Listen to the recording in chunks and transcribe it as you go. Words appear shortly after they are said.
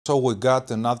So we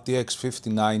got an RTX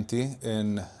 5090,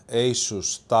 an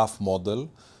Asus TUF model,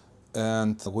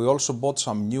 and we also bought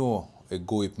some new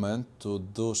equipment to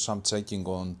do some checking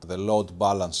on the load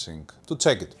balancing, to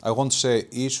check it. I won't say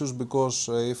issues because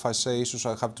if I say issues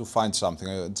I have to find something.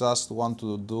 I just want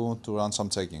to run some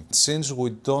checking. Since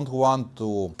we don't want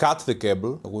to cut the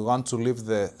cable, we want to leave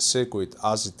the circuit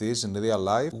as it is in real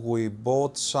life, we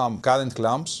bought some current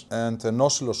clamps and an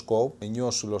oscilloscope, a new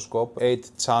oscilloscope,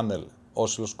 8-channel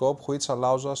oscilloscope, which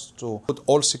allows us to put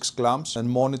all 6 clamps and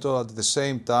monitor at the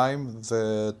same time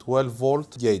the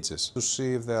 12-volt gauges to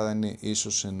see if there are any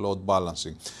issues in load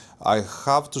balancing. I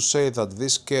have to say that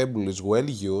this cable is well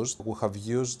used. We have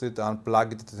used it,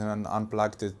 unplugged it and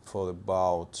unplugged it for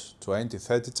about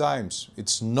 20-30 times.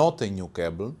 It's not a new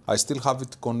cable. I still have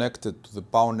it connected to the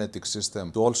power-netting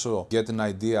system to also get an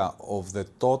idea of the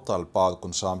total power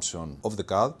consumption of the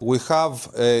card. We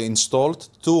have installed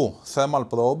 2 thermal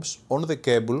probes on the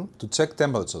cable to check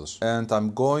temperatures. And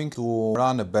I'm going to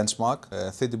run a benchmark,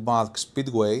 3D Mark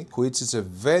Speedway, which is a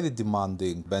very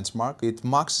demanding benchmark. It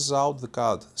maxes out the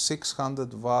card.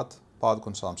 600 watt power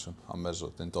consumption are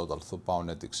measured in total through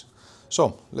power-netting.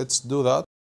 So let's do that.